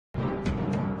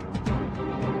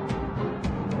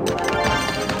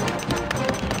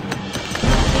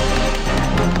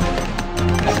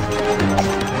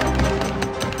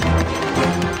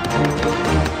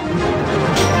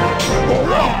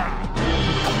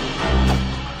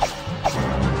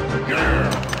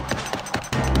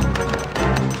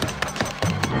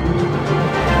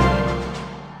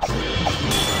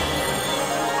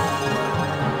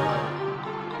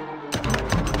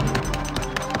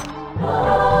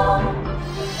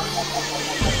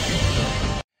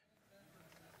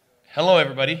Hello,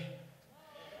 everybody.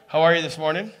 How are you this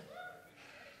morning?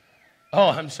 Oh,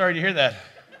 I'm sorry to hear that.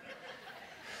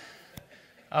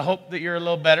 I hope that you're a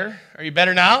little better. Are you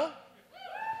better now?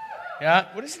 Yeah?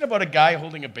 What is it about a guy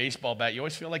holding a baseball bat? You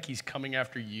always feel like he's coming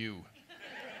after you.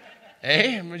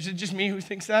 Hey, is it just me who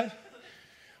thinks that?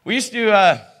 I used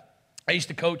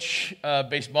to coach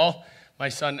baseball. My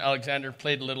son, Alexander,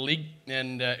 played Little League,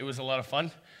 and it was a lot of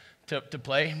fun to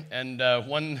play. And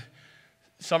one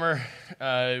summer,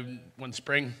 one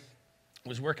spring,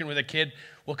 was working with a kid.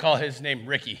 We'll call his name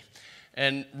Ricky.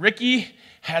 And Ricky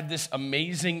had this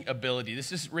amazing ability.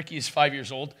 Ricky is 5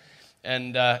 years old,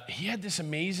 and he had this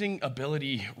amazing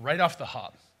ability right off the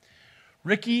hop.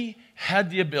 Ricky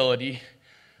had the ability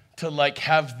to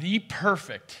have the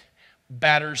perfect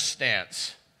batter's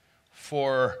stance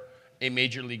for a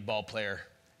major league ball player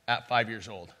at 5 years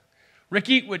old.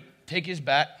 Ricky would take his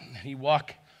bat, and he'd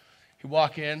walk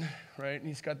in, right? And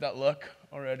he's got that look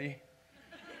already,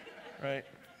 right?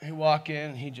 He'd walk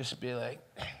in, and he'd just be like,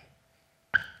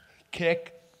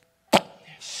 kick,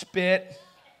 spit,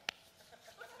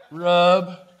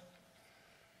 rub,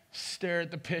 stare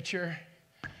at the pitcher,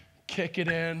 kick it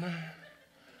in,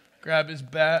 grab his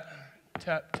bat,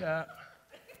 tap, tap.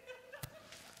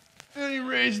 And he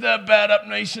raised that bat up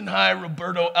nice and high,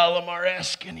 Roberto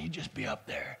Alomar-esque, and he'd just be up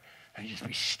there, and he'd just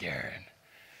be staring,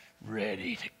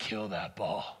 ready to kill that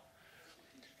ball.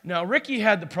 Now, Ricky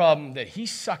had the problem that he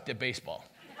sucked at baseball.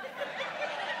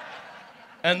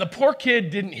 And the poor kid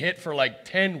didn't hit for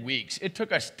 10 weeks. It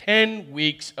took us 10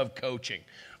 weeks of coaching.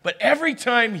 But every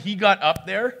time he got up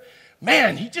there,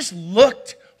 man, he just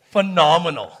looked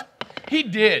phenomenal. He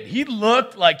did. He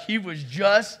looked like he was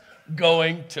just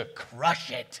going to crush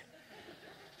it.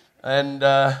 And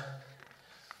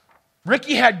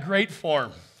Ricky had great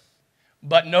form,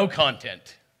 but no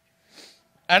content.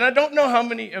 And I don't know how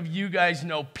many of you guys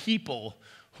know people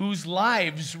whose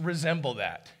lives resemble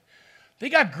that. They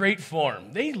got great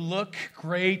form. They look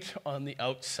great on the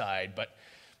outside, but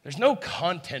there's no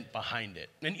content behind it.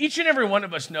 And each and every one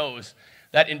of us knows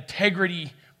that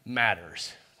integrity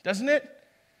matters, doesn't it?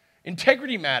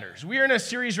 Integrity matters. We are in a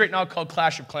series right now called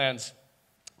Clash of Clans,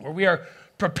 where we are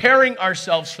preparing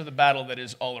ourselves for the battle that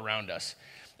is all around us.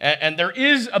 And there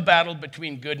is a battle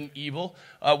between good and evil.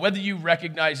 Whether you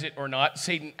recognize it or not,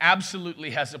 Satan absolutely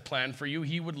has a plan for you.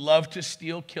 He would love to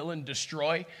steal, kill, and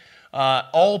destroy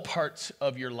all parts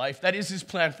of your life. That is his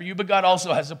plan for you, but God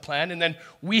also has a plan, and then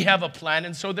we have a plan.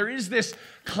 And so there is this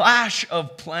clash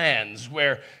of plans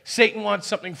where Satan wants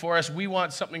something for us, we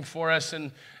want something for us,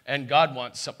 and God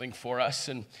wants something for us.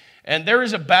 And there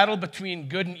is a battle between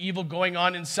good and evil going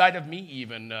on inside of me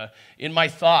even, in my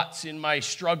thoughts, in my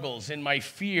struggles, in my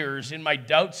fears, in my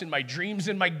doubts, in my dreams,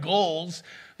 in my goals.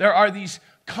 There are these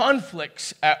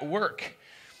conflicts at work.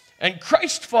 And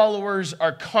Christ followers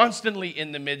are constantly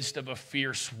in the midst of a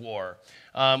fierce war.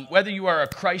 Whether you are a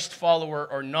Christ follower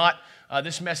or not,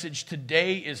 this message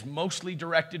today is mostly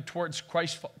directed towards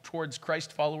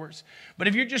Christ followers. But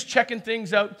if you're just checking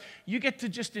things out, you get to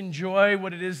just enjoy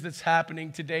what it is that's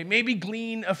happening today. Maybe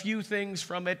glean a few things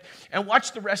from it and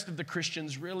watch the rest of the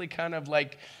Christians really kind of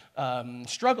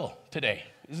struggle today.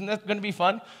 Isn't that going to be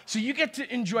fun? So you get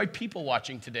to enjoy people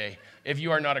watching today if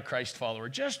you are not a Christ follower.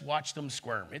 Just watch them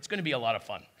squirm. It's going to be a lot of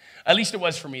fun. At least it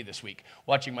was for me this week,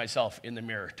 watching myself in the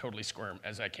mirror totally squirm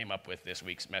as I came up with this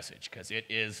week's message, because it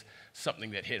is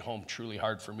something that hit home truly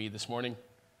hard for me this morning.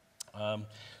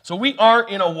 So we are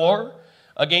in a war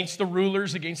against the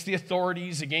rulers, against the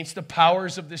authorities, against the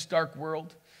powers of this dark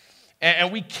world.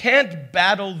 And we can't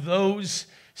battle those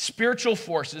spiritual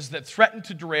forces that threaten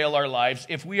to derail our lives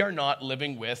if we are not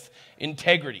living with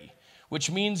integrity, which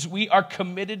means we are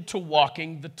committed to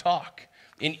walking the talk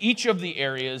in each of the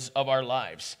areas of our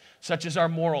lives, such as our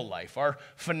moral life, our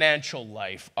financial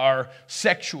life, our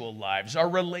sexual lives, our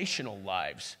relational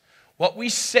lives. What we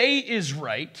say is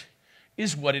right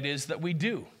is what it is that we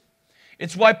do.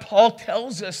 It's why Paul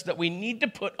tells us that we need to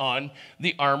put on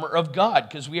the armor of God,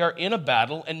 because we are in a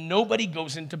battle and nobody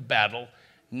goes into battle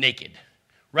naked.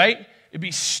 Right? It'd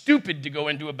be stupid to go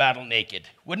into a battle naked,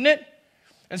 wouldn't it?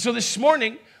 And so this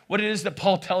morning, what it is that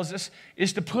Paul tells us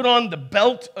is to put on the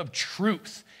belt of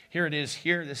truth. Here it is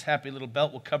here. This happy little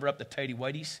belt will cover up the tighty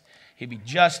whities. He'll be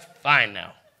just fine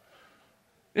now.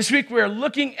 This week, we're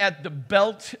looking at the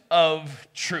belt of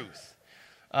truth.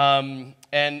 And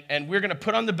we're going to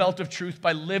put on the belt of truth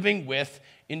by living with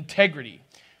integrity.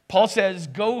 Paul says,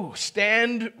 go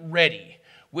stand ready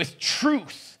with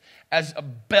truth as a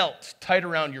belt tied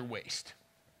around your waist.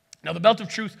 Now, the belt of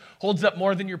truth holds up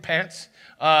more than your pants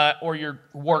or your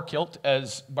war kilt,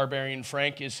 as Barbarian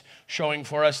Frank is showing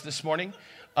for us this morning.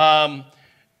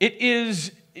 It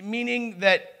is meaning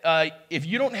that if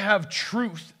you don't have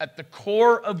truth at the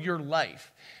core of your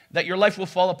life, that your life will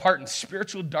fall apart and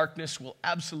spiritual darkness will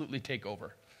absolutely take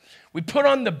over. We put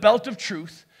on the belt of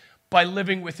truth by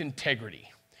living with integrity.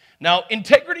 Now,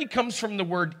 integrity comes from the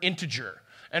word integer.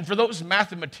 And for those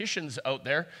mathematicians out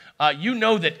there, you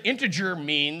know that integer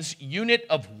means unit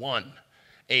of one,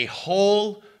 a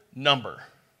whole number.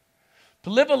 To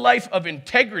live a life of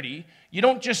integrity, you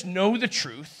don't just know the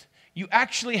truth, you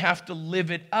actually have to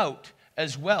live it out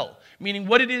as well. Meaning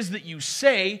what it is that you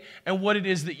say and what it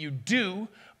is that you do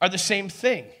are the same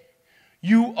thing.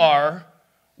 You are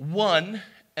one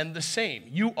and the same.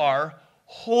 You are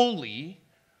wholly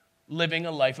living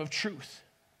a life of truth.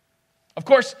 Of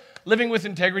course, living with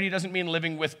integrity doesn't mean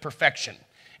living with perfection.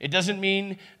 It doesn't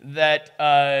mean that,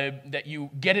 that you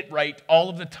get it right all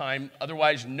of the time.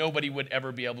 Otherwise, nobody would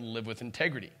ever be able to live with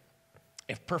integrity.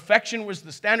 If perfection was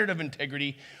the standard of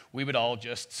integrity, we would all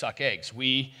just suck eggs.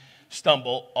 We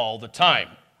stumble all the time.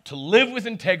 To live with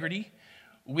integrity,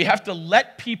 we have to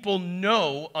let people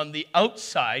know on the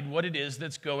outside what it is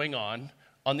that's going on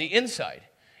the inside.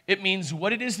 It means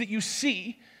what it is that you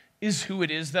see is who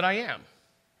it is that I am.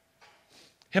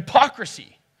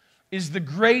 Hypocrisy is the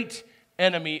great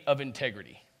enemy of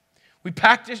integrity. We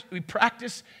practice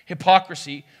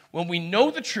hypocrisy when we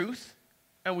know the truth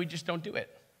and we just don't do it.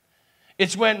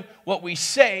 It's when what we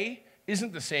say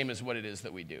isn't the same as what it is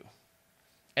that we do.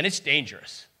 And it's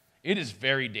dangerous. It is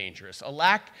very dangerous. A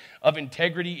lack of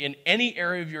integrity in any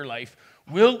area of your life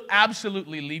will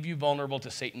absolutely leave you vulnerable to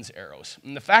Satan's arrows.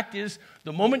 And the fact is,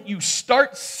 the moment you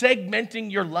start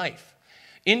segmenting your life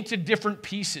into different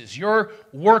pieces, your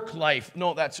work life,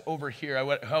 no, that's over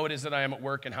here, how it is that I am at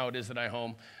work and how it is that I'm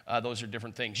home, those are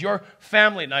different things. Your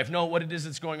family life, no, what it is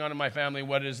that's going on in my family,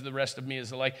 what it is the rest of me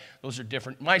is like, those are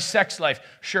different. My sex life,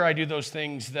 sure, I do those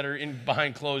things that are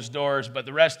behind closed doors, but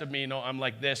the rest of me, no, I'm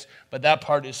like this, but that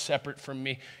part is separate from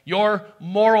me. Your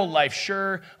moral life,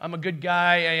 sure, I'm a good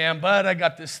guy, I am, but I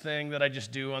got this thing that I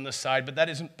just do on the side, but that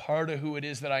isn't part of who it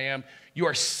is that I am. You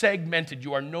are segmented.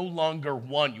 You are no longer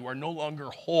one. You are no longer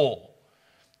whole.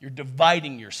 You're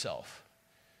dividing yourself.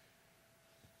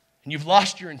 And you've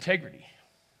lost your integrity.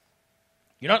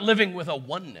 You're not living with a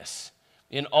oneness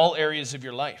in all areas of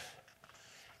your life.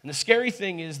 And the scary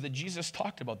thing is that Jesus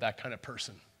talked about that kind of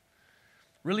person.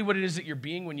 Really what it is that you're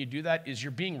being when you do that is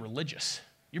you're being religious.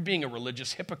 You're being a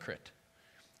religious hypocrite.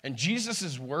 And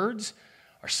Jesus' words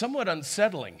are somewhat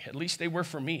unsettling. At least they were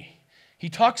for me. He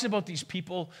talks about these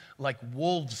people like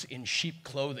wolves in sheep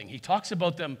clothing. He talks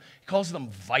about them, he calls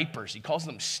them vipers. He calls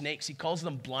them snakes. He calls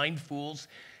them blind fools.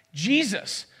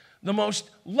 Jesus, the most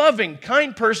loving,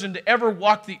 kind person to ever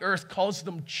walk the earth, calls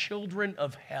them children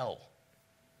of hell.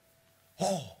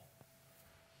 Oh,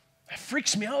 that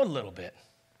freaks me out a little bit.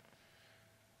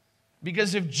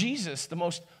 Because if Jesus, the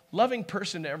most loving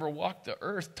person to ever walk the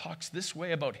earth, talks this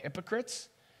way about hypocrites,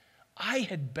 I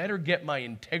had better get my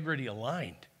integrity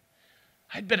aligned.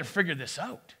 I'd better figure this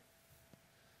out.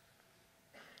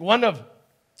 One of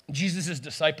Jesus'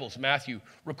 disciples, Matthew,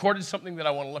 recorded something that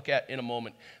I want to look at in a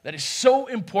moment that is so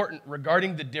important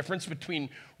regarding the difference between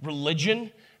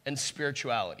religion and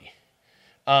spirituality.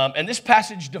 And this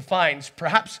passage defines,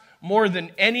 perhaps more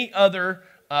than any other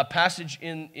passage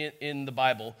in the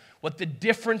Bible, what the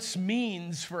difference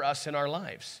means for us in our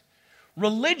lives.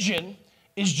 Religion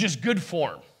is just good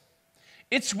form.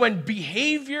 It's when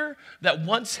behavior that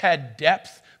once had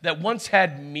depth, that once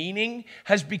had meaning,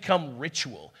 has become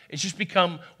ritual. It's just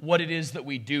become what it is that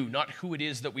we do, not who it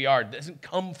is that we are. It doesn't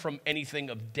come from anything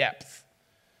of depth.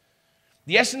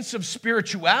 The essence of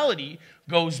spirituality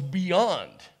goes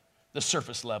beyond the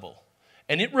surface level,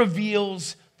 and it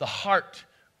reveals the heart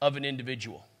of an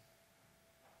individual.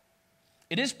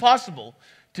 It is possible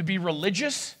to be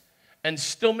religious and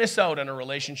still miss out on a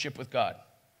relationship with God.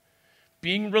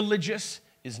 Being religious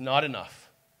is not enough,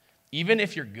 even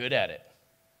if you're good at it.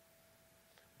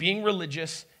 Being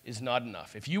religious is not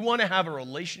enough. If you want to have a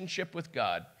relationship with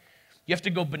God, you have to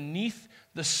go beneath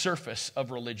the surface of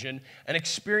religion and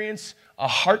experience a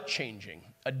heart-changing,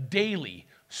 a daily,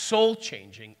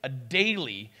 soul-changing, a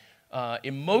daily,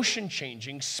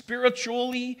 emotion-changing,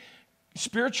 spiritual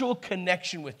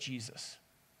connection with Jesus.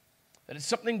 That is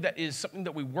something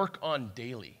that we work on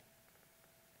daily.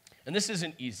 And this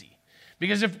isn't easy.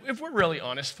 Because if we're really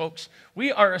honest, folks,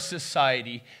 we are a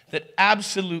society that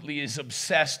absolutely is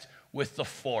obsessed with the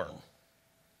form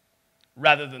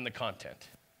rather than the content.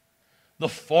 The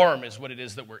form is what it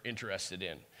is that we're interested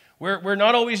in. We're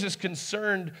not always as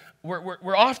concerned, we're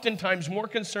oftentimes more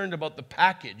concerned about the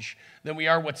package than we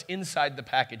are what's inside the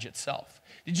package itself.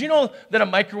 Did you know that a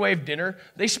microwave dinner,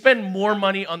 they spend more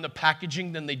money on the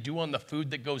packaging than they do on the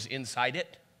food that goes inside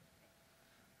it?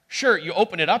 Sure, you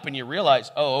open it up and you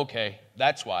realize, oh, okay,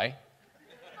 that's why.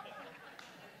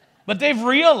 But they've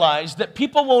realized that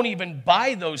people won't even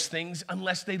buy those things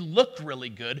unless they look really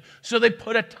good, so they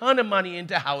put a ton of money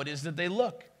into how it is that they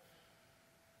look.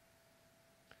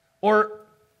 Or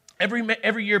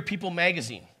every year, People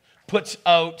magazine puts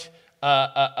out,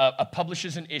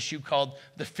 publishes an issue called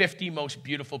The 50 Most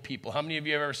Beautiful People. How many of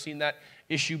you have ever seen that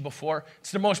issue before?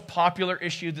 It's the most popular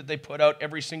issue that they put out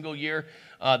every single year.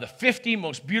 The 50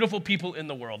 Most Beautiful People in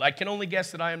the World. I can only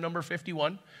guess that I am number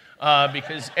 51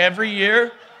 because every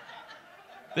year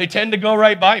they tend to go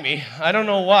right by me. I don't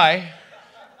know why.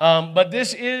 But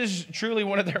this is truly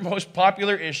one of their most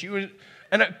popular issues.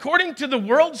 And according to the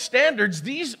world standards,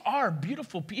 these are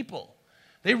beautiful people.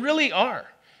 They really are.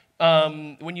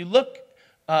 When you look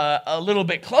a little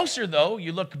bit closer, though,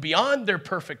 you look beyond their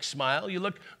perfect smile, you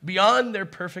look beyond their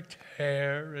perfect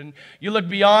hair, and you look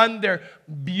beyond their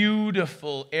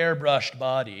beautiful airbrushed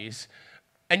bodies,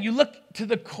 and you look to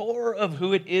the core of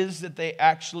who it is that they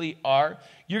actually are,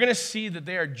 you're going to see that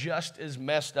they are just as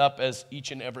messed up as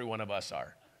each and every one of us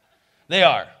are. They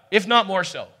are, if not more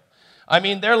so. I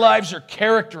mean, their lives are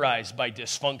characterized by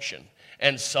dysfunction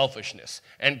and selfishness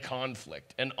and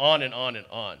conflict and on and on and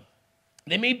on.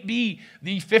 They may be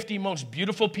the 50 most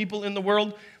beautiful people in the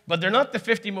world, but they're not the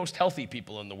 50 most healthy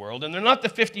people in the world, and they're not the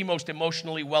 50 most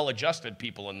emotionally well-adjusted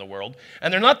people in the world,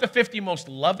 and they're not the 50 most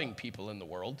loving people in the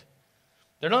world.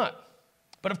 They're not.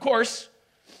 But of course,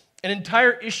 an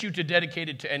entire issue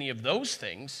dedicated to any of those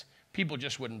things, people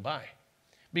just wouldn't buy,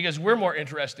 because we're more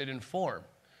interested in form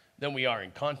than we are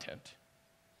in content.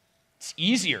 It's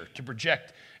easier to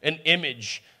project an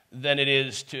image than it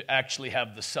is to actually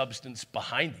have the substance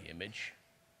behind the image.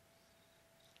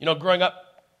 You know, growing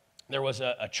up, there was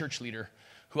a church leader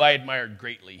who I admired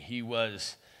greatly. He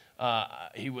was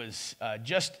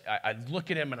just, I'd look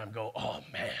at him and I'd go, oh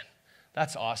man,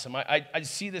 that's awesome. I'd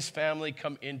see this family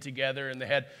come in together and they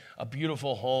had a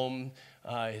beautiful home.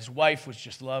 His wife was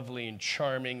just lovely and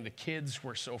charming. The kids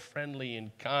were so friendly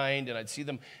and kind, and I'd see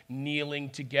them kneeling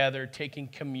together, taking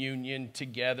communion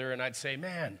together, and I'd say,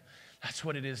 man, that's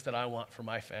what it is that I want for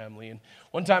my family. And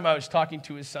one time I was talking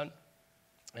to his son,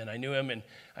 and I knew him, and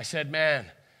I said, man,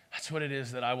 that's what it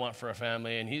is that I want for a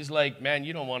family. And he's like, man,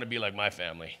 you don't want to be like my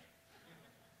family.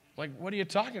 I'm like, what are you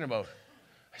talking about?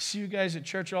 I see you guys at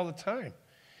church all the time.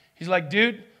 He's like,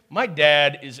 dude, my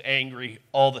dad is angry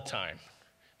all the time.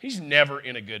 He's never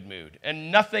in a good mood.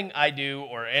 And nothing I do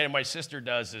or my sister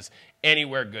does is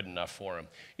anywhere good enough for him.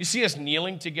 You see us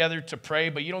kneeling together to pray,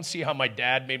 but you don't see how my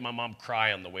dad made my mom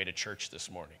cry on the way to church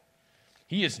this morning.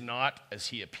 He is not as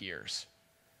he appears.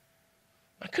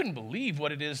 I couldn't believe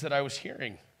what it is that I was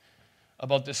hearing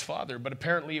about this father, but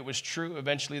apparently it was true.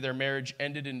 Eventually their marriage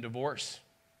ended in divorce.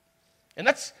 And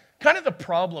that's kind of the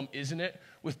problem, isn't it,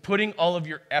 with putting all of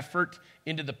your effort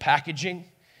into the packaging?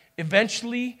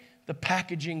 Eventually, the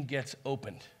packaging gets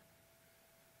opened.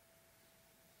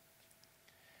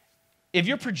 If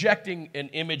you're projecting an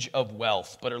image of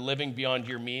wealth but are living beyond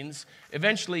your means,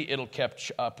 eventually it'll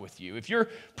catch up with you. If you're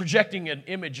projecting an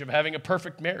image of having a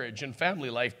perfect marriage and family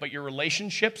life, but your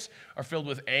relationships are filled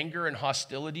with anger and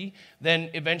hostility, then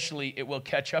eventually it will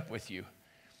catch up with you.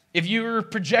 If you're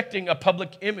projecting a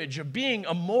public image of being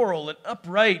a moral and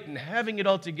upright and having it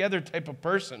all together type of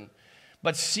person,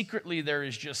 but secretly there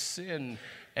is just sin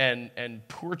and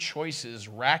poor choices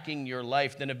racking your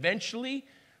life, then eventually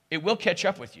it will catch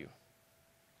up with you.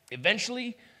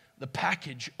 Eventually, the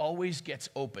package always gets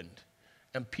opened,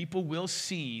 and people will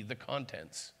see the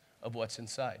contents of what's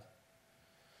inside.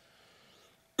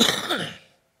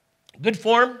 Good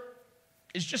form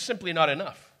is just simply not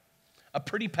enough. A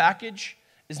pretty package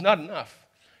is not enough.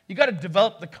 You got to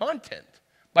develop the content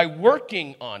by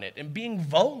working on it and being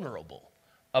vulnerable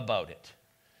about it.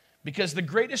 Because the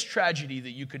greatest tragedy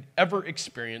that you could ever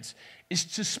experience is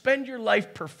to spend your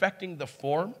life perfecting the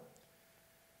form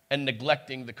and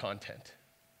neglecting the content.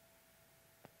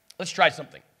 Let's try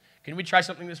something. Can we try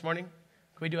something this morning?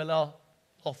 Can we do a little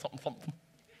something?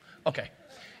 Okay.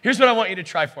 Here's what I want you to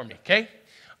try for me, okay?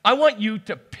 I want you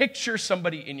to picture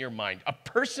somebody in your mind, a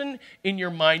person in your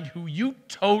mind who you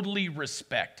totally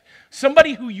respect,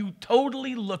 somebody who you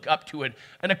totally look up to, an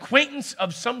acquaintance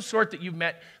of some sort that you've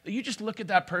met, that you just look at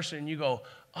that person and you go,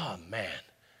 oh man,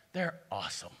 they're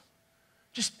awesome.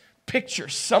 Just picture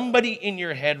somebody in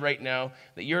your head right now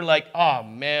that you're like, oh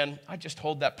man, I just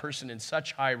hold that person in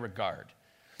such high regard.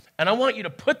 And I want you to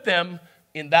put them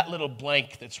in that little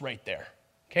blank that's right there,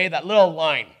 okay, that little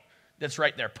line that's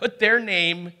right there. Put their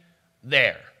name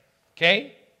there,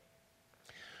 okay?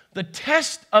 The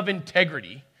test of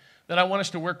integrity that I want us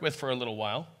to work with for a little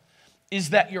while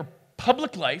is that your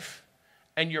public life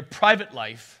and your private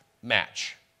life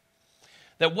match.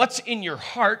 That what's in your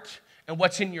heart and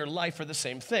what's in your life are the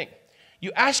same thing.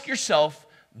 You ask yourself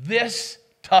this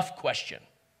tough question,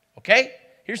 okay?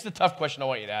 Here's the tough question I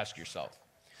want you to ask yourself.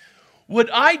 Would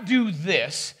I do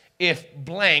this if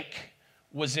blank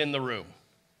was in the room?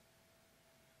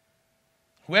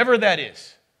 Whoever that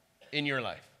is in your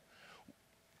life.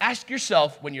 Ask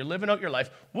yourself when you're living out your life,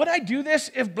 would I do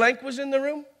this if blank was in the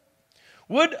room?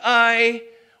 Would I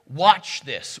watch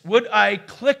this? Would I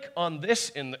click on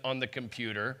this on the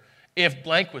computer if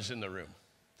blank was in the room?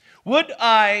 Would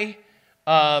I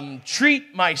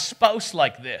treat my spouse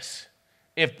like this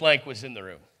if blank was in the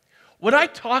room? Would I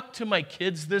talk to my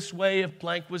kids this way if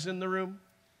blank was in the room?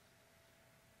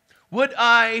 Would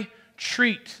I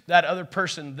treat that other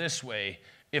person this way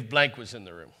if blank was in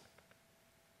the room?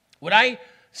 Would I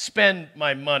spend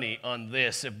my money on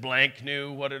this if blank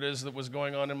knew what it is that was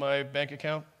going on in my bank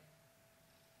account?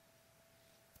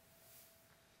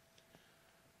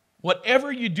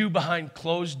 Whatever you do behind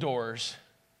closed doors,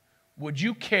 would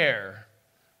you care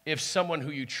if someone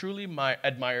who you truly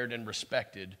admired and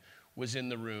respected was in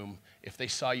the room if they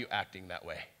saw you acting that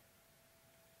way?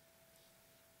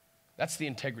 That's the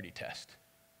integrity test.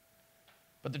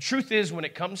 But the truth is, when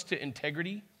it comes to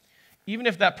integrity, even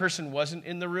if that person wasn't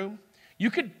in the room, you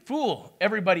could fool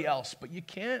everybody else, but you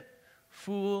can't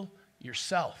fool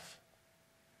yourself.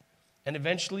 And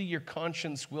eventually your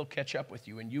conscience will catch up with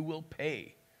you and you will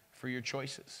pay for your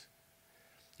choices.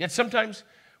 Yet sometimes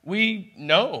we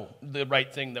know the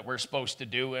right thing that we're supposed to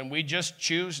do and we just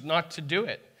choose not to do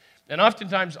it. And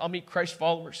oftentimes I'll meet Christ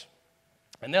followers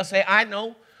and they'll say, I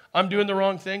know I'm doing the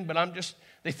wrong thing, but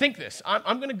they think this.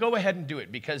 I'm going to go ahead and do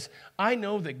it because I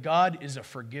know that God is a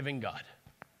forgiving God.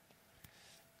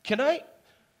 Can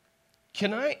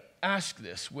I ask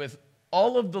this with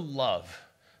all of the love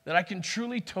that I can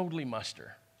truly, totally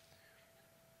muster?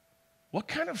 What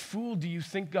kind of fool do you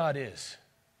think God is?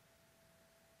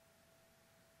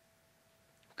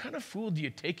 What kind of fool do you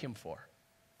take him for?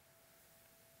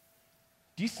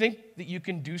 Do you think that you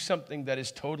can do something that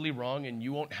is totally wrong and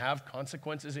you won't have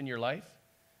consequences in your life?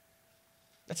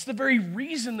 That's the very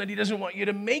reason that he doesn't want you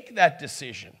to make that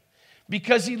decision,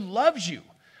 because he loves you.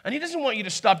 And he doesn't want you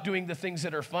to stop doing the things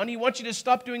that are fun. He wants you to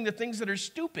stop doing the things that are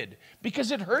stupid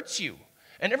because it hurts you.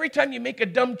 And every time you make a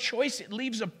dumb choice, it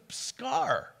leaves a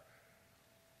scar.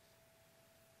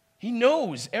 He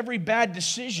knows every bad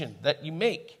decision that you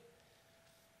make.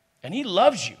 And he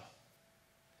loves you.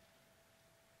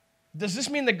 Does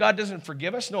this mean that God doesn't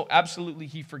forgive us? No, absolutely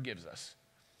he forgives us.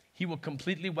 He will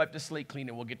completely wipe the slate clean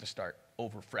and we'll get to start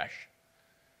over fresh.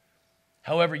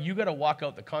 However, you got to walk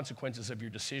out the consequences of your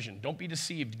decision. Don't be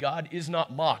deceived. God is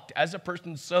not mocked. As a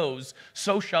person sows,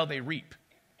 so shall they reap.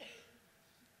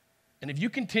 And if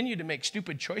you continue to make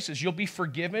stupid choices, you'll be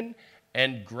forgiven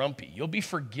and grumpy. You'll be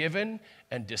forgiven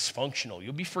and dysfunctional.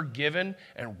 You'll be forgiven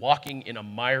and walking in a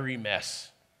miry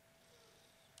mess.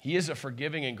 He is a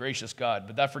forgiving and gracious God,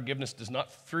 but that forgiveness does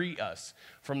not free us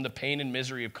from the pain and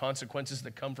misery of consequences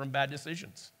that come from bad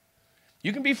decisions.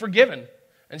 You can be forgiven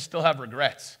and still have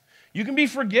regrets. You can be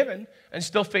forgiven and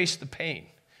still face the pain.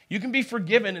 You can be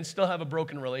forgiven and still have a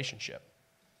broken relationship.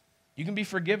 You can be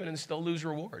forgiven and still lose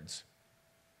rewards.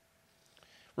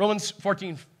 Romans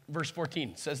 14, verse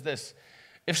 14 says this: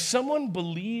 if someone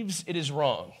believes it is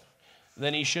wrong,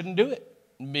 then he shouldn't do it,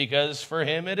 because for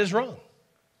him it is wrong.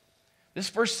 This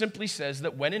verse simply says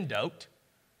that when in doubt,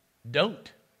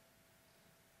 don't.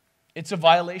 It's a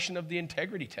violation of the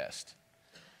integrity test.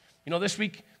 You know, this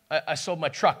week I sold my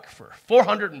truck for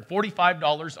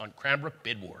 $445 on Cranbrook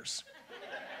Bid Wars.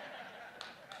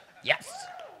 Yes.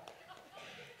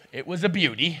 It was a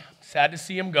beauty. Sad to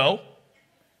see him go.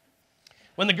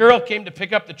 When the girl came to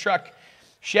pick up the truck,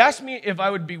 she asked me if I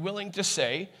would be willing to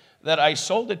say that I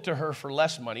sold it to her for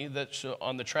less money, that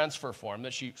on the transfer form,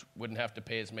 that she wouldn't have to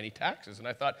pay as many taxes. And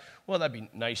I thought, well, that'd be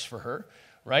nice for her,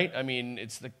 right? I mean,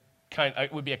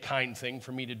 it would be a kind thing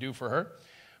for me to do for her.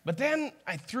 But then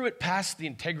I threw it past the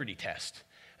integrity test.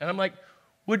 And I'm like,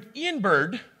 would Ian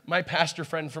Bird, my pastor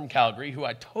friend from Calgary, who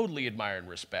I totally admire and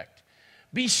respect,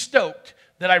 be stoked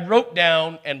that I wrote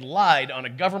down and lied on a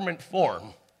government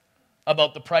form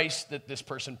about the price that this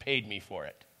person paid me for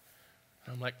it?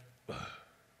 And I'm like, ugh.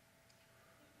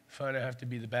 Fine, I have to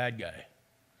be the bad guy.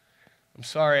 I'm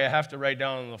sorry, I have to write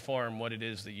down on the form what it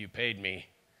is that you paid me.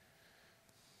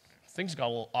 Things got a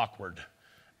little awkward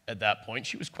at that point.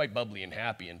 She was quite bubbly and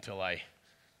happy until I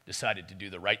decided to do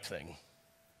the right thing.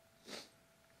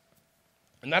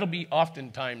 And that'll be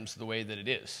oftentimes the way that it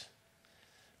is.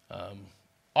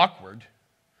 Awkward,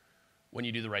 when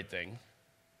you do the right thing,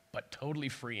 but totally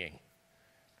freeing.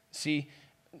 See,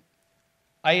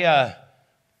 I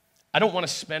don't want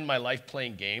to spend my life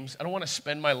playing games. I don't want to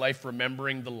spend my life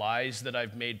remembering the lies that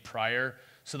I've made prior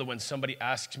so that when somebody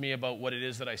asks me about what it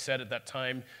is that I said at that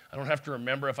time, I don't have to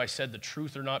remember if I said the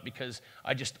truth or not because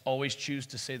I just always choose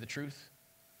to say the truth.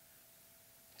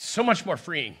 It's so much more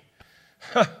freeing.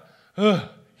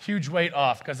 Huge weight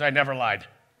off because I never lied.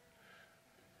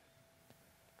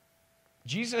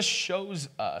 Jesus shows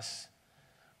us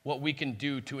what we can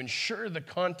do to ensure the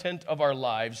content of our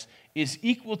lives is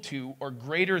equal to or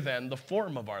greater than the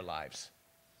form of our lives.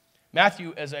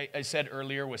 Matthew, as I said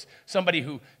earlier, was somebody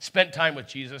who spent time with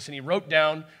Jesus, and he wrote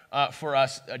down for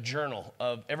us a journal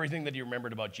of everything that he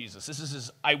remembered about Jesus. This is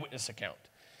his eyewitness account.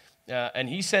 And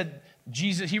he said,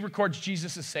 he records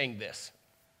Jesus as saying this.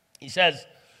 He says,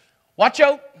 "Watch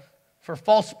out for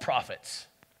false prophets.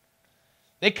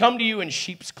 They come to you in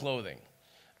sheep's clothing,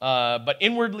 but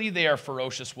inwardly they are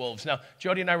ferocious wolves." Now,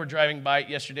 Jody and I were driving by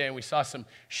yesterday, and we saw some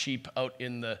sheep out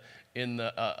in the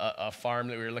farm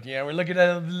that we were looking at. We're looking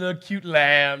at the little cute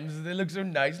lambs. They look so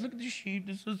nice. Look at the sheep.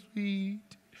 They're so sweet.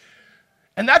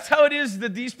 And that's how it is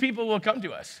that these people will come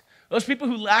to us. Those people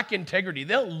who lack integrity,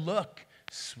 they'll look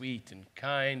sweet and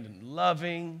kind and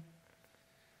loving.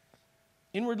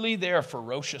 Inwardly, they are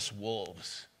ferocious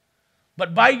wolves.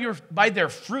 But by their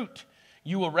fruit,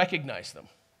 you will recognize them.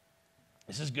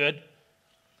 This is good.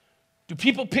 Do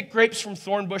people pick grapes from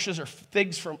thorn bushes or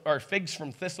figs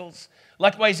from thistles?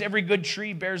 Likewise, every good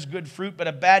tree bears good fruit, but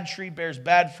a bad tree bears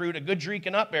bad fruit. A good tree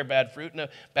cannot bear bad fruit, and a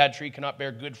bad tree cannot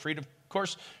bear good fruit. Of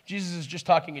course, Jesus is just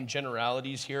talking in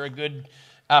generalities here. A good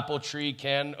apple tree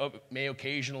may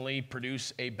occasionally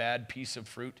produce a bad piece of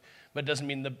fruit, but it doesn't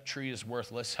mean the tree is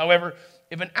worthless. However,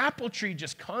 if an apple tree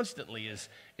just constantly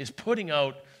is putting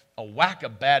out a whack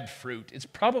of bad fruit, it's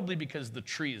probably because the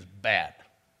tree is bad.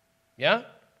 Yeah?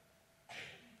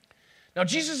 Now,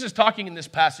 Jesus is talking in this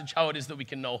passage how it is that we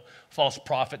can know false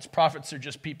prophets. Prophets are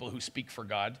just people who speak for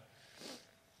God.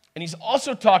 And he's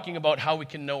also talking about how we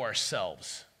can know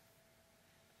ourselves.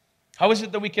 How is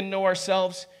it that we can know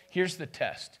ourselves? Here's the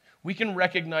test. We can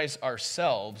recognize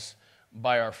ourselves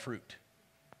by our fruit.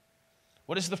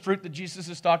 What is the fruit that Jesus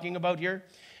is talking about here?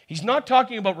 He's not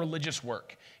talking about religious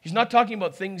work. He's not talking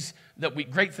about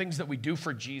great things that we do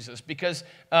for Jesus, because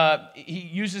he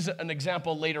uses an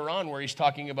example later on where he's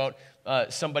talking about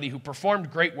somebody who performed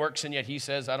great works, and yet he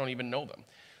says, I don't even know them.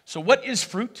 So what is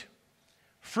fruit?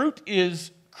 Fruit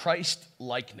is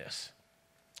Christ-likeness.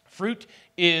 Fruit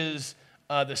is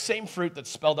the same fruit that's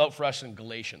spelled out for us in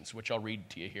Galatians, which I'll read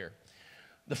to you here.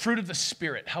 The fruit of the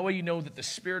Spirit. How will you know that the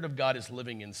Spirit of God is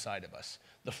living inside of us?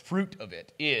 The fruit of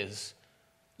it is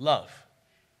love,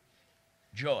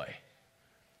 joy,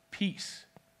 peace,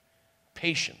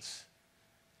 patience,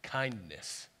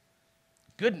 kindness,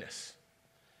 goodness,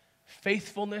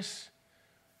 faithfulness,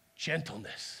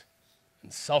 gentleness,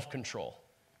 and self-control.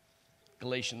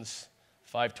 Galatians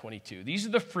 5:22. These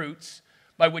are the fruits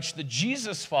by which the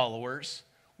Jesus followers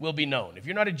will be known. If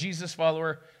you're not a Jesus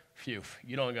follower, phew,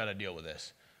 you don't got to deal with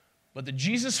this. But the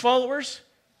Jesus followers,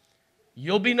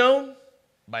 you'll be known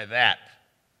by that.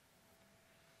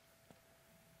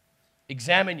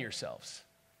 Examine yourselves.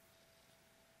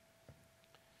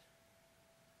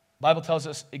 The Bible tells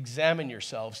us, examine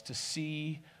yourselves to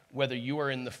see whether you are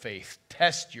in the faith.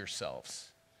 Test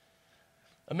yourselves.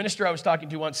 A minister I was talking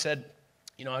to once said,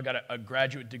 I got a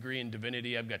graduate degree in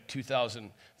divinity. I've got 2,000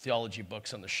 theology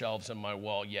books on the shelves on my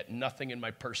wall, yet nothing in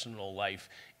my personal life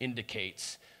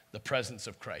indicates the presence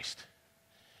of Christ.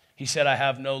 He said, I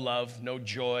have no love, no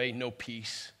joy, no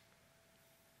peace.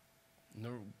 And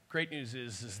the great news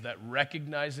is that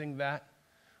recognizing that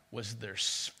was their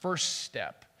first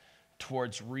step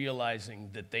towards realizing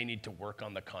that they need to work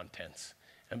on the contents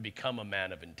and become a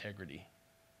man of integrity.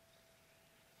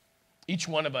 Each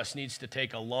one of us needs to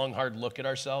take a long, hard look at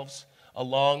ourselves, a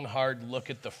long, hard look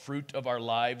at the fruit of our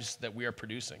lives that we are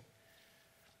producing.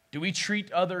 Do we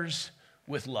treat others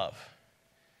with love?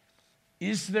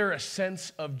 Is there a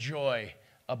sense of joy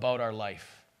about our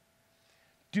life?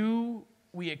 Do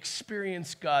we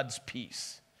experience God's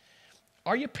peace?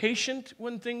 Are you patient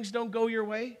when things don't go your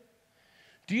way?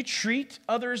 Do you treat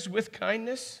others with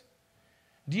kindness?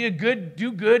 Do you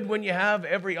do good when you have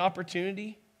every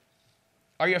opportunity?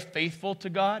 Are you faithful to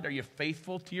God? Are you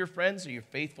faithful to your friends? Are you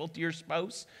faithful to your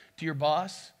spouse, to your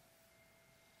boss?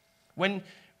 When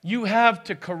you have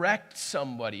to correct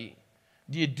somebody,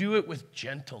 do you do it with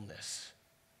gentleness?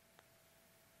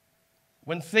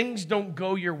 When things don't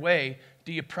go your way,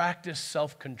 do you practice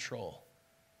self-control?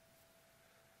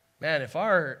 Man, if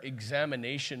our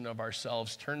examination of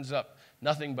ourselves turns up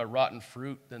nothing but rotten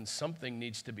fruit, then something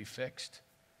needs to be fixed.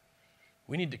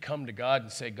 We need to come to God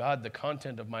and say, God, the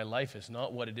content of my life is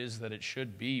not what it is that it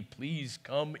should be. Please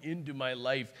come into my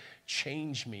life,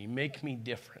 change me, make me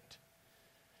different.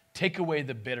 Take away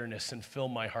the bitterness and fill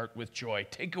my heart with joy.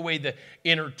 Take away the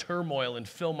inner turmoil and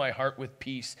fill my heart with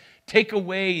peace. Take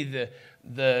away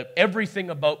the everything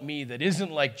about me that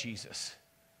isn't like Jesus.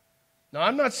 Now,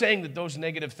 I'm not saying that those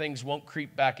negative things won't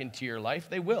creep back into your life.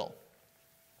 They will.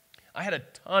 I had a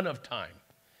ton of time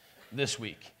this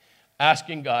week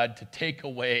asking God to take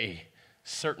away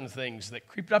certain things that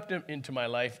creeped up into my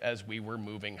life as we were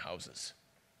moving houses.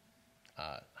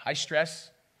 High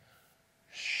stress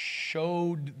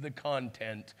showed the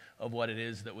content of what it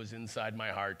is that was inside my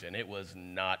heart, and it was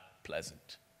not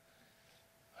pleasant.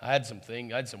 I had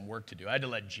some work to do. I had to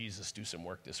let Jesus do some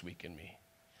work this week in me.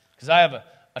 Because I have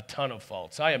a ton of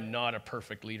faults. I am not a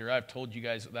perfect leader. I've told you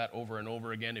guys that over and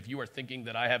over again. If you are thinking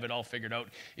that I have it all figured out,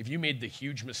 if you made the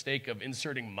huge mistake of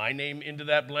inserting my name into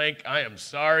that blank, I am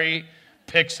sorry.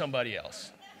 Pick somebody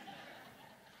else.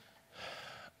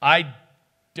 I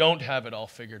don't have it all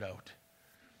figured out.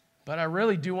 But I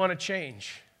really do want to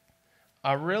change.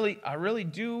 I really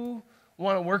do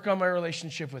want to work on my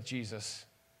relationship with Jesus.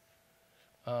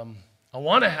 I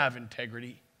want to have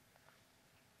integrity.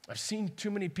 I've seen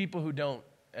too many people who don't,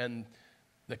 and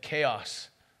the chaos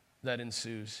that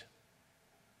ensues.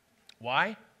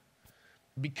 Why?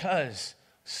 Because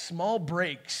small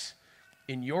breaks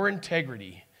in your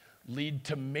integrity lead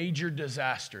to major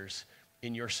disasters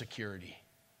in your security.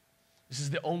 This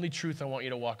is the only truth I want you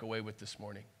to walk away with this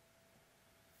morning.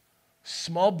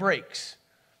 Small breaks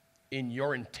in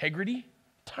your integrity,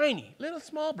 tiny, little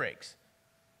small breaks.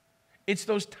 It's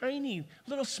those tiny,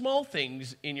 little small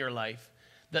things in your life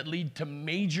that lead to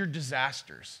major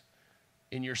disasters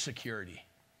in your security.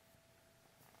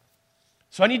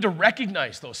 So I need to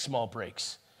recognize those small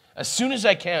breaks as soon as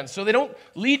I can so they don't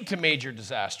lead to major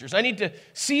disasters. I need to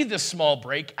see the small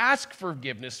break, ask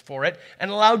forgiveness for it,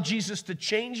 and allow Jesus to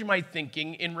change my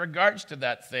thinking in regards to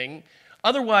that thing.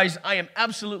 Otherwise, I am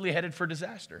absolutely headed for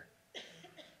disaster.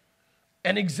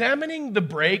 And examining the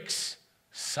breaks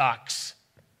sucks.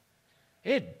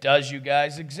 It does, you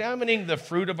guys. Examining the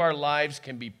fruit of our lives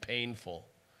can be painful.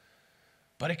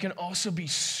 But it can also be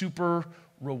super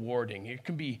rewarding. It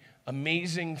can be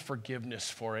amazing forgiveness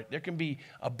for it. There can be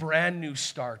a brand new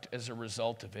start as a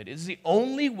result of it. It's the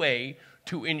only way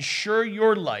to ensure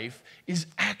your life is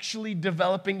actually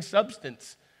developing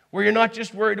substance, where you're not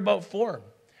just worried about form,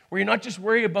 where you're not just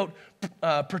worried about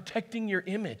protecting your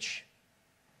image.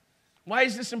 Why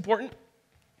is this important?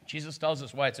 Jesus tells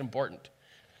us why it's important.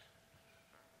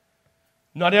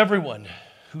 Not everyone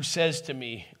who says to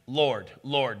me, Lord,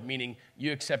 Lord, meaning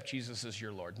you accept Jesus as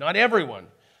your Lord. Not everyone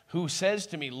who says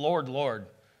to me, Lord, Lord,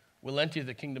 will enter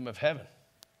the kingdom of heaven.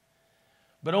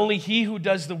 But only he who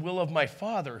does the will of my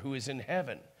Father who is in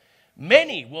heaven.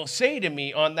 Many will say to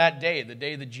me on that day, the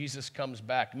day that Jesus comes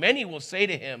back, many will say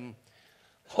to him,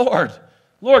 Lord,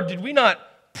 Lord, did we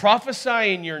not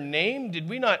prophesy in your name? Did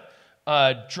we not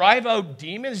drive out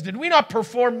demons? Did we not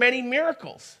perform many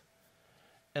miracles?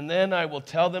 And then I will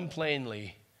tell them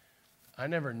plainly, I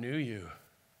never knew you.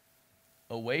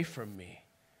 Away from me,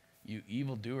 you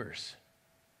evildoers.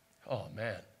 Oh,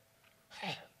 man.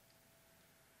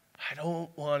 I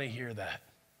don't want to hear that.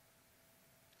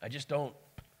 I just don't.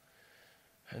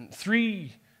 And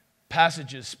 3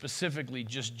 passages specifically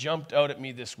just jumped out at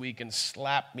me this week and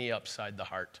slapped me upside the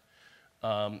heart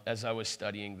as I was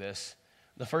studying this.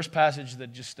 The first passage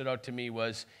that just stood out to me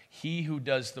was, he who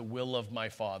does the will of my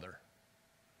Father.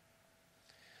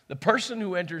 The person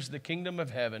who enters the kingdom of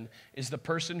heaven is the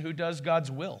person who does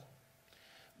God's will.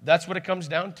 That's what it comes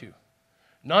down to.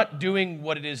 Not doing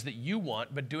what it is that you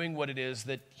want, but doing what it is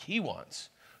that he wants.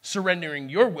 Surrendering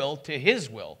your will to his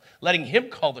will. Letting him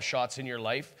call the shots in your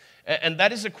life. And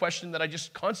that is a question that I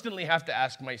just constantly have to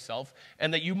ask myself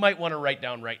and that you might want to write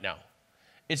down right now.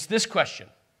 It's this question.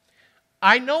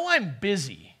 I know I'm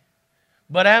busy,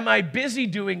 but am I busy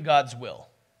doing God's will?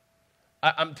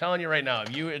 I'm telling you right now,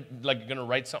 if you're going to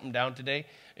write something down today,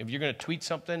 if you're going to tweet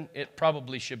something, it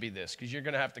probably should be this, because you're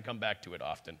going to have to come back to it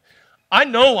often. I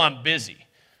know I'm busy.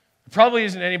 There probably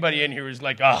isn't anybody in here who's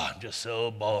like, I'm just so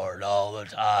bored all the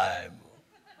time.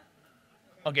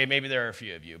 Okay, maybe there are a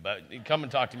few of you, but come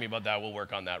and talk to me about that. We'll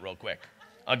work on that real quick.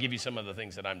 I'll give you some of the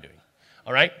things that I'm doing.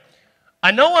 All right? I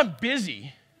know I'm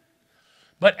busy,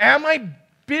 but am I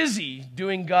busy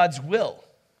doing God's will?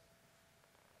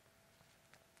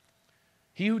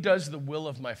 He who does the will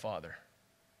of my Father.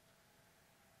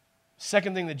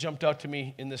 Second thing that jumped out to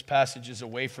me in this passage is,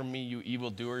 away from me, you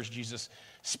evildoers. Jesus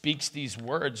speaks these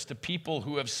words to people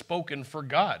who have spoken for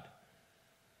God.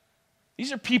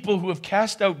 These are people who have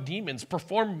cast out demons,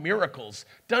 performed miracles,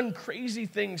 done crazy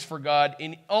things for God,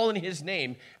 all in his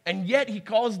name, and yet he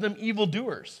calls them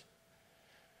evildoers.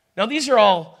 Now, these are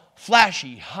all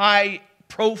flashy,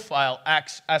 high-profile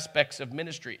aspects of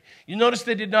ministry. You notice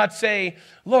they did not say,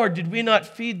 Lord, did we not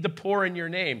feed the poor in your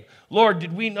name? Lord,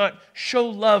 did we not show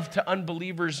love to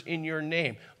unbelievers in your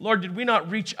name? Lord, did we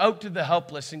not reach out to the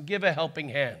helpless and give a helping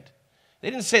hand? They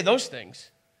didn't say those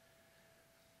things.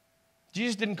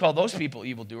 Jesus didn't call those people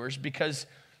evildoers because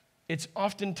it's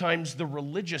oftentimes the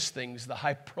religious things, the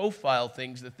high-profile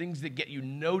things, the things that get you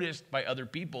noticed by other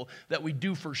people that we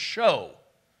do for show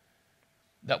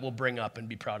that we'll bring up and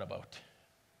be proud about.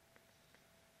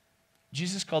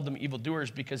 Jesus called them evildoers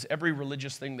because every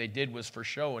religious thing they did was for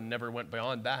show and never went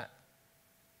beyond that.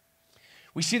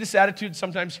 We see this attitude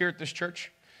sometimes here at this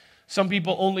church. Some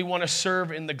people only want to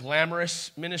serve in the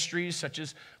glamorous ministries, such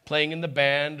as playing in the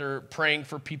band or praying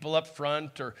for people up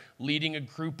front or leading a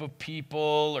group of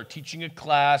people or teaching a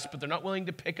class, but they're not willing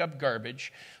to pick up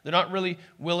garbage. They're not really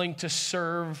willing to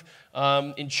serve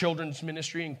in children's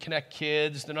ministry and connect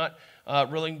kids. They're not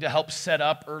willing to help set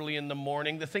up early in the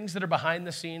morning. The things that are behind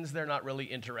the scenes, they're not really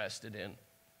interested in.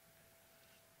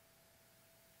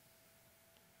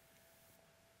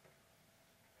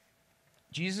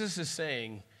 Jesus is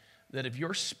saying that if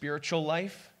your spiritual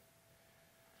life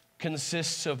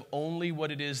consists of only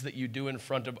what it is that you do in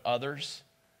front of others,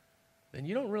 then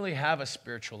you don't really have a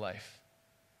spiritual life.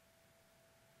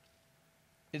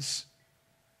 It's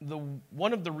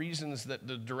one of the reasons that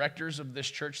the directors of this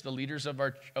church, the leaders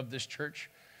of this church,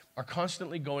 are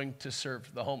constantly going to serve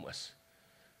the homeless,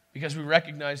 because we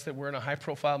recognize that we're in a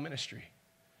high-profile ministry.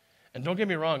 And don't get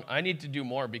me wrong, I need to do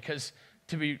more because,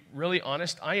 to be really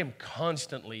honest, I am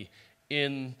constantly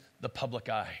in the public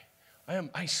eye.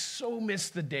 I so miss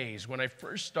the days when I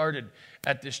first started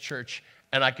at this church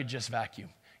and I could just vacuum,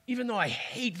 even though I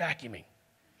hate vacuuming.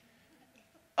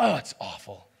 Oh, it's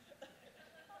awful.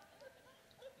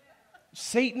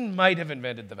 Satan might have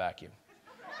invented the vacuum.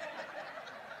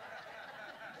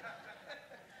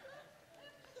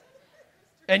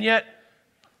 And yet,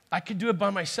 I could do it by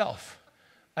myself.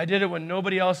 I did it when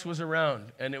nobody else was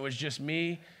around, and it was just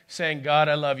me saying, God,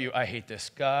 I love you. I hate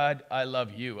this. God, I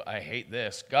love you. I hate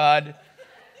this. God,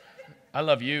 I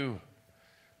love you.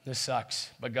 This sucks.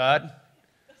 But God,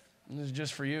 this is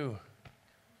just for you.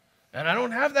 And I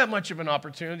don't have that much of an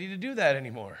opportunity to do that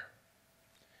anymore,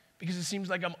 because it seems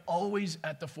like I'm always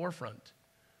at the forefront,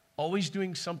 always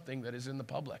doing something that is in the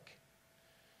public.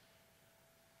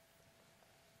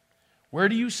 Where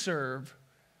do you serve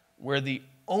where the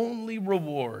only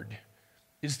reward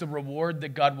is the reward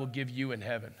that God will give you in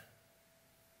heaven?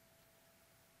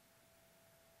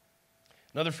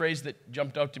 Another phrase that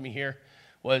jumped out to me here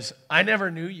was, I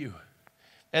never knew you.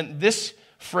 And this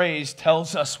phrase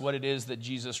tells us what it is that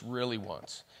Jesus really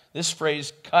wants. This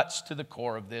phrase cuts to the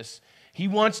core of this. He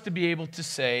wants to be able to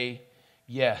say,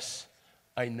 yes,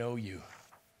 I know you.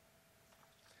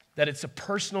 That it's a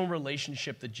personal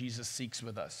relationship that Jesus seeks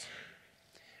with us,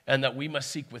 and that we must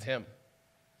seek with him.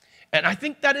 And I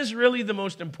think that is really the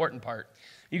most important part.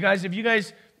 You guys,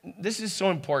 this is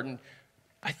so important.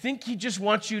 I think he just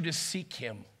wants you to seek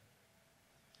him.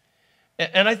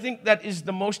 And I think that is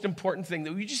the most important thing,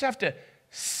 that we just have to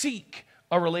seek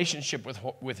a relationship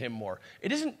with him more. It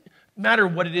doesn't matter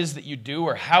what it is that you do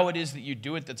or how it is that you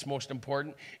do it that's most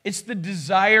important. It's the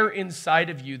desire inside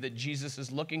of you that Jesus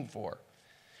is looking for.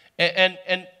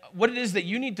 And what it is that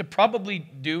you need to probably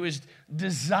do is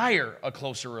desire a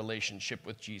closer relationship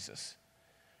with Jesus.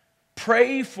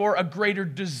 Pray for a greater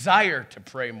desire to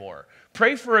pray more.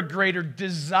 Pray for a greater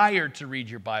desire to read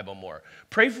your Bible more.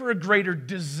 Pray for a greater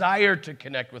desire to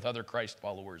connect with other Christ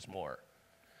followers more.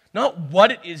 Not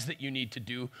what it is that you need to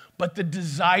do, but the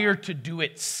desire to do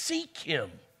it. Seek him.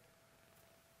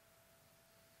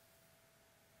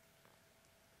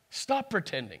 Stop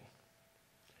pretending.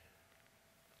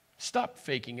 Stop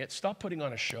faking it. Stop putting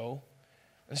on a show.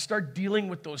 And start dealing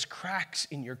with those cracks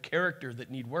in your character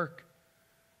that need work.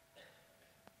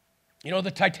 You know,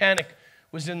 the Titanic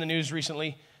was in the news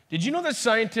recently. Did you know that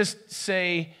scientists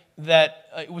say that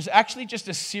it was actually just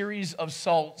a series of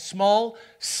small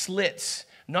slits,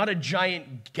 not a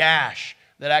giant gash,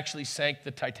 that actually sank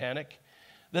the Titanic?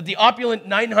 That the opulent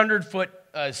 900-foot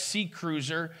sea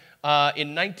cruiser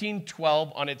in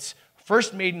 1912, on its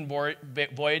first maiden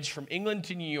voyage from England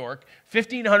to New York,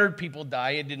 1,500 people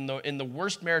died in the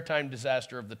worst maritime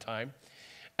disaster of the time.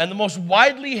 And the most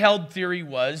widely held theory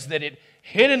was that it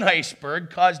hit an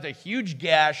iceberg, caused a huge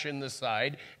gash in the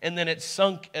side, and then it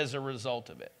sunk as a result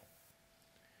of it.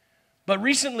 But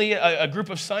recently, a group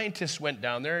of scientists went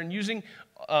down there, and using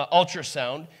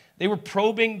ultrasound, They were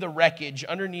probing the wreckage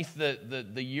underneath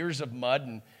the years of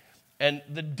mud, and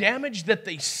the damage that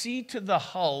they see to the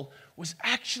hull was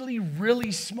actually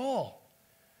really small.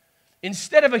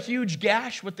 Instead of a huge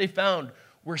gash, what they found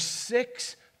were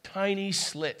 6 tiny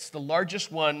slits, the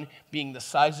largest one being the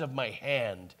size of my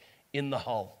hand in the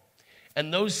hull.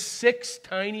 And those 6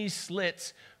 tiny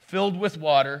slits filled with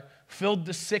water filled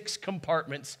the 6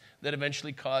 compartments that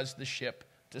eventually caused the ship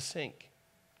to sink.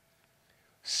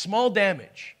 Small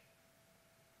damage,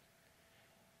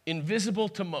 invisible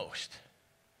to most,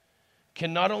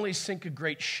 can not only sink a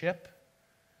great ship,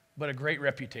 but a great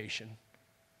reputation.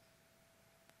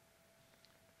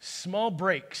 Small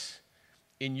breaks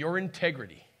in your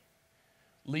integrity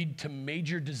lead to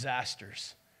major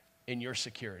disasters in your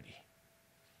security.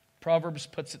 Proverbs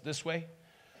puts it this way: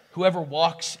 whoever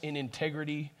walks in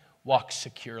integrity walks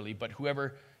securely, but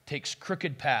whoever takes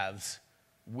crooked paths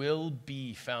will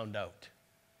be found out.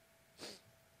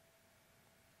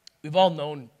 We've all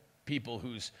known people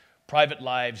whose private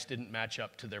lives didn't match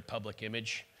up to their public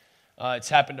image. It's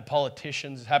happened to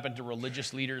politicians, it's happened to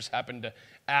religious leaders, happened to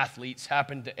athletes,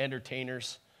 happened to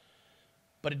entertainers.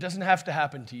 But it doesn't have to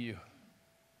happen to you.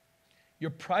 Your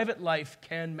private life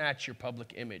can match your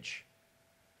public image,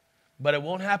 but it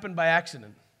won't happen by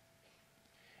accident.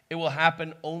 It will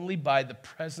happen only by the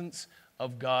presence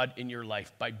of God in your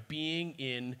life, by being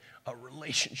in a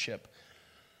relationship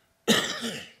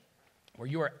where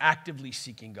you are actively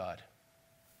seeking God.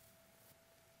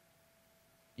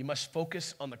 You must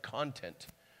focus on the content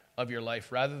of your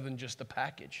life rather than just the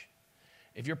package.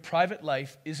 If your private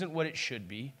life isn't what it should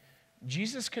be,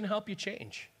 Jesus can help you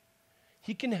change.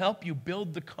 He can help you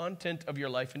build the content of your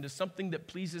life into something that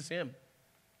pleases Him.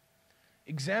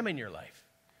 Examine your life.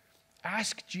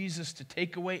 Ask Jesus to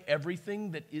take away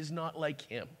everything that is not like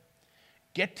Him.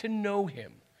 Get to know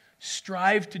Him.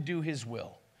 Strive to do His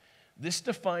will. This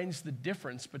defines the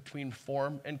difference between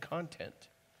form and content.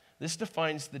 This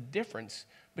defines the difference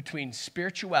between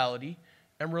spirituality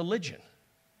and religion,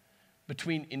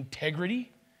 between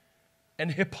integrity and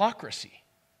hypocrisy.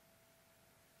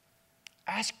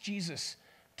 Ask Jesus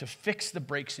to fix the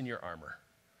breaks in your armor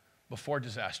before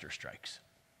disaster strikes.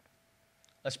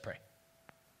 Let's pray.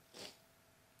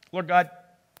 Lord God,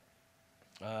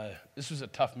 this was a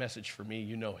tough message for me,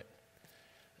 you know it.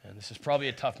 And this is probably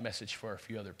a tough message for a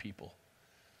few other people.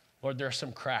 Lord, there are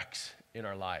some cracks in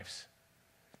our lives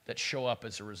that show up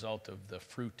as a result of the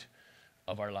fruit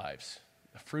of our lives.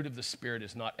 The fruit of the Spirit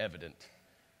is not evident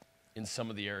in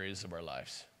some of the areas of our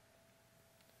lives.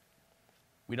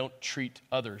 We don't treat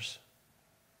others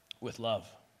with love.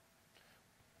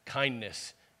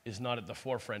 Kindness is not at the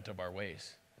forefront of our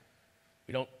ways.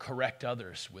 We don't correct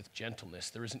others with gentleness.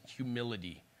 There isn't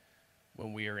humility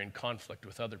when we are in conflict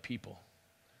with other people.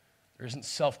 There isn't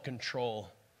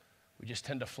self-control. We just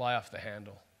tend to fly off the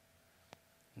handle.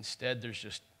 Instead, there's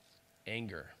just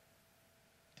anger,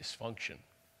 dysfunction,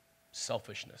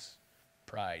 selfishness,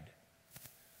 pride.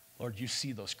 Lord, you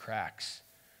see those cracks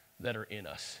that are in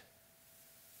us.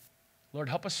 Lord,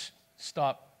 help us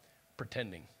stop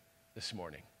pretending this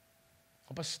morning.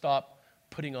 Help us stop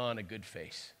putting on a good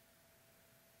face.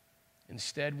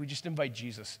 Instead, we just invite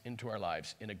Jesus into our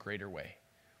lives in a greater way,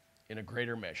 in a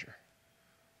greater measure.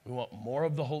 We want more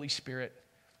of the Holy Spirit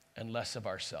and less of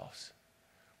ourselves.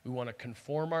 We want to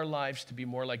conform our lives to be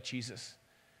more like Jesus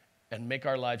and make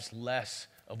our lives less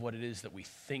of what it is that we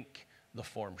think the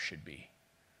form should be.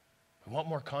 We want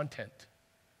more content.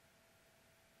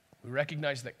 We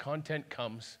recognize that content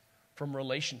comes from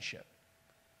relationship,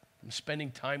 from spending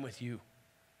time with you.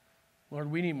 Lord,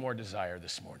 we need more desire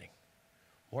this morning.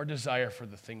 More desire for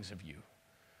the things of you.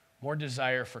 More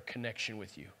desire for connection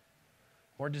with you.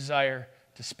 More desire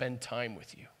to spend time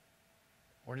with you.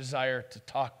 More desire to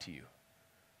talk to you.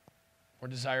 More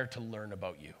desire to learn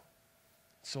about you.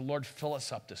 So Lord, fill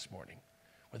us up this morning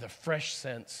with a fresh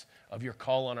sense of your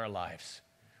call on our lives.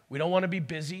 We don't want to be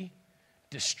busy,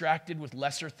 distracted with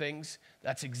lesser things.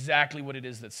 That's exactly what it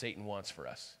is that Satan wants for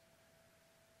us.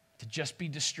 To just be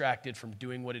distracted from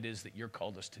doing what it is that you're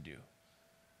called us to do.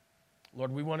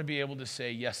 Lord, we want to be able to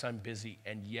say, yes, I'm busy,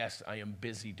 and yes, I am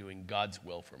busy doing God's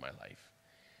will for my life.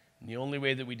 And the only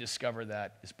way that we discover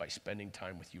that is by spending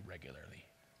time with you regularly.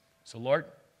 So Lord,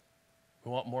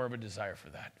 we want more of a desire for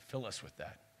that. Fill us with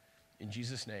that. In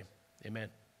Jesus' name, amen.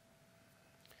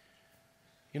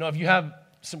 You know, if you have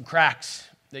some cracks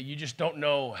that you just don't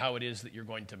know how it is that you're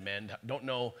going to mend, don't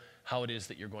know how it is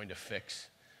that you're going to fix,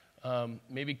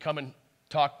 maybe come and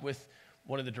talk with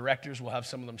one of the directors. We'll have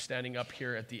some of them standing up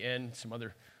here at the end, some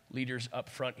other leaders up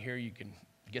front here. You can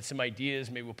get some ideas.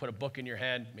 Maybe we'll put a book in your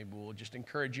hand. Maybe we'll just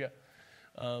encourage you.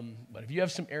 But if you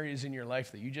have some areas in your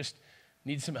life that you just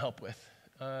need some help with,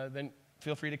 then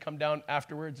feel free to come down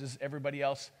afterwards as everybody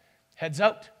else heads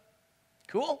out.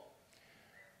 Cool?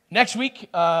 Next week,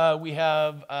 we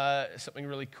have something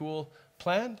really cool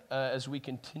planned as we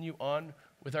continue on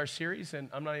with our series, and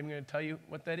I'm not even going to tell you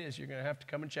what that is. You're going to have to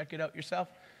come and check it out yourself.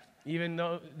 Even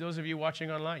though those of you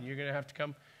watching online, you're going to have to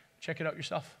come check it out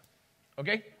yourself.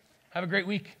 Okay? Have a great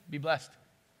week. Be blessed.